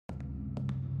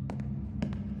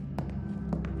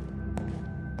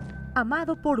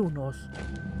amado por unos,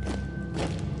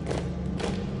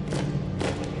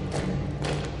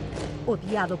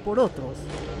 odiado por otros.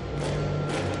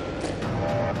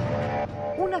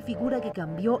 Una figura que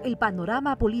cambió el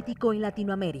panorama político en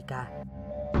Latinoamérica.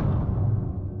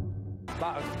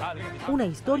 Una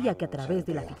historia que a través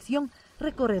de la ficción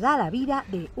recorrerá la vida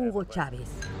de Hugo Chávez.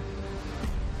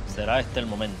 ¿Será este el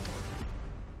momento?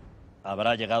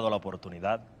 ¿Habrá llegado la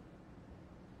oportunidad?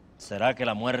 ¿Será que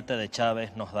la muerte de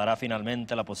Chávez nos dará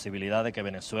finalmente la posibilidad de que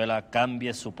Venezuela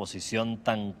cambie su posición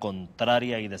tan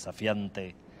contraria y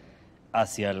desafiante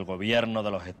hacia el gobierno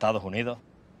de los Estados Unidos?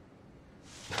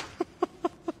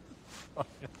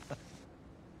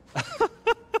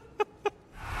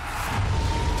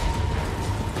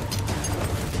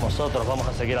 Nosotros vamos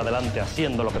a seguir adelante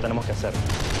haciendo lo que tenemos que hacer.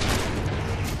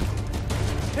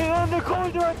 ¿Y dónde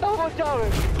coño estamos,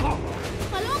 Chávez?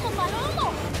 ¡Palomo,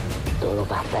 Palomo! Todo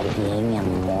va a estar bien, mi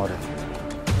amor.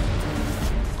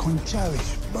 Con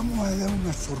Chávez vamos a dar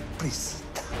una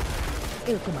sorpresita.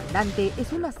 El Comandante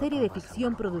es una serie de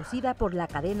ficción producida por la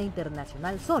cadena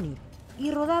internacional Sony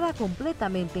y rodada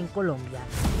completamente en Colombia.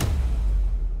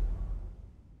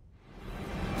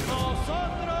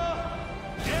 Nosotros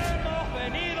hemos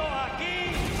venido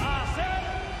aquí a hacer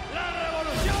la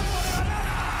revolución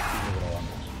bolivariana.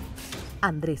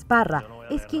 Andrés Parra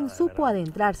es quien supo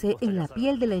adentrarse en la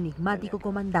piel del enigmático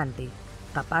comandante,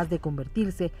 capaz de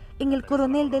convertirse en el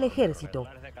coronel del ejército,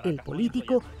 el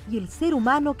político y el ser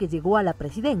humano que llegó a la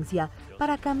presidencia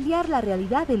para cambiar la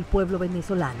realidad del pueblo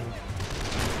venezolano.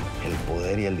 El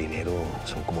poder y el dinero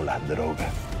son como las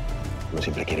drogas. Uno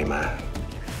siempre quiere más.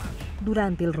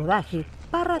 Durante el rodaje,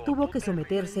 Parra tuvo que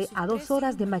someterse a 2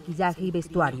 horas de maquillaje y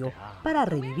vestuario para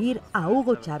revivir a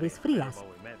Hugo Chávez Frías.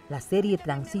 La serie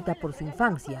transita por su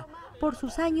infancia, por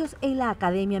sus años en la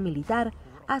academia militar,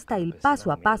 hasta el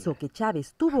paso a paso que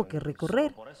Chávez tuvo que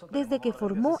recorrer desde que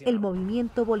formó el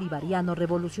movimiento bolivariano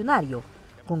revolucionario,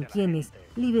 con quienes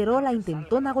lideró la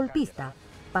intentona golpista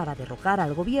para derrocar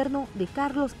al gobierno de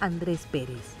Carlos Andrés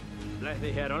Pérez. Les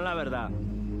dijeron la verdad.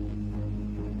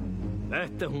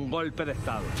 Este es un golpe de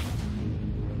Estado.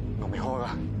 No me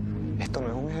jodas. Esto no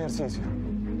es un ejercicio.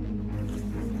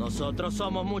 Nosotros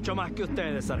somos mucho más que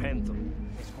ustedes, sargento.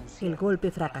 El golpe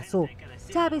fracasó.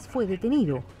 Chávez fue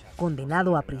detenido,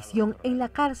 condenado a prisión en la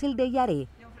cárcel de Yaré,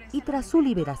 y tras su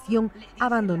liberación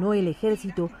abandonó el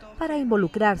ejército para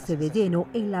involucrarse de lleno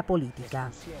en la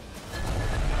política.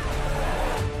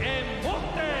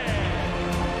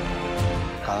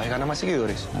 Cada vez gana más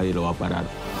seguidores. Nadie lo va a parar.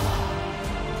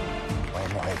 No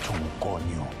hemos hecho un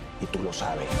coño y tú lo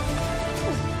sabes.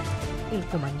 El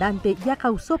Comandante ya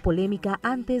causó polémica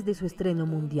antes de su estreno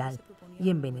mundial y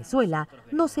en Venezuela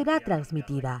no será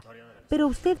transmitida. Pero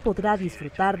usted podrá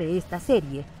disfrutar de esta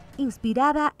serie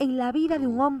inspirada en la vida de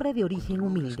un hombre de origen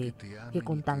humilde que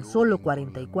con tan solo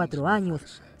 44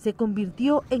 años se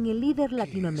convirtió en el líder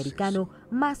latinoamericano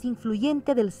más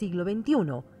influyente del siglo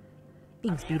XXI.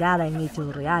 Inspirada en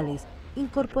hechos reales,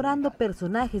 incorporando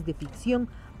personajes de ficción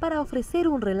para ofrecer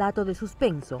un relato de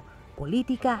suspenso,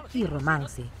 política y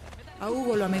romance. A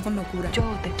Hugo lo amé con locura. Yo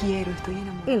te quiero, estoy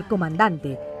enamorada. El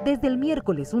Comandante, desde el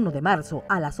miércoles 1 de marzo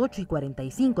a las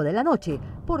 8:45 de la noche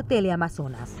por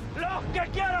Teleamazonas. Los que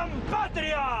quieran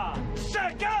patria, se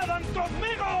quedan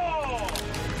conmigo.